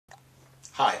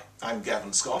Hi, I'm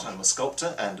Gavin Scott. I'm a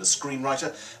sculptor and a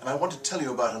screenwriter, and I want to tell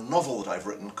you about a novel that I've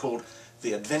written called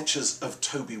The Adventures of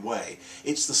Toby Wey.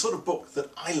 It's the sort of book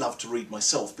that I love to read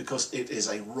myself because it is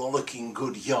a rollicking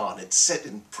good yarn. It's set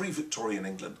in pre-Victorian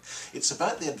England. It's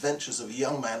about the adventures of a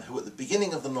young man who at the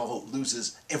beginning of the novel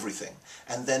loses everything,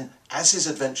 and then as his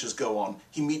adventures go on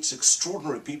he meets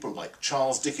extraordinary people like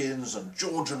Charles Dickens and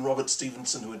George and Robert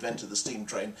Stephenson, who invented the steam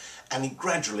train, and he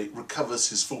gradually recovers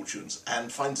his fortunes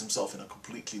and finds himself in a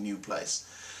completely new place.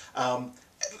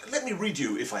 Let me read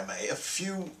you, if I may, a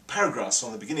few paragraphs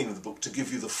on the beginning of the book to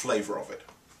give you the flavour of it.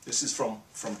 This is from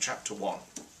chapter 1.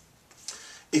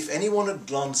 If anyone had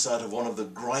glanced out of one of the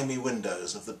grimy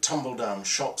windows of the tumble-down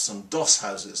shops and doss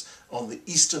houses on the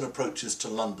eastern approaches to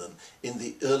London in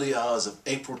the early hours of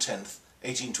April 10th,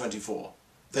 1824,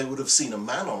 they would have seen a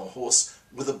man on a horse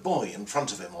with a boy in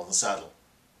front of him on the saddle.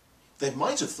 They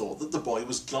might have thought that the boy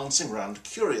was glancing round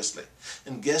curiously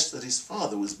and guessed that his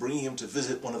father was bringing him to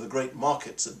visit one of the great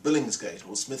markets at Billingsgate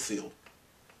or Smithfield,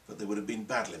 but they would have been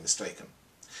badly mistaken.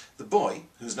 The boy,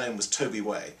 whose name was Toby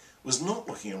Wey, was not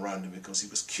looking around him because he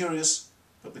was curious,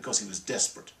 but because he was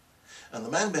desperate. And the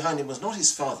man behind him was not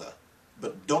his father,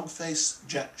 but Dogface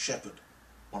Jack Sheppard,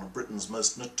 one of Britain's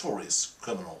most notorious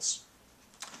criminals.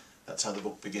 That's how the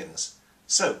book begins.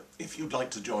 So, if you'd like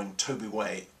to join Toby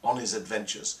Wey on his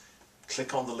adventures,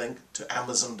 click on the link to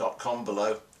Amazon.com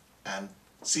below and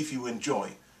see if you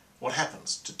enjoy what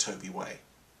happens to Toby Wey.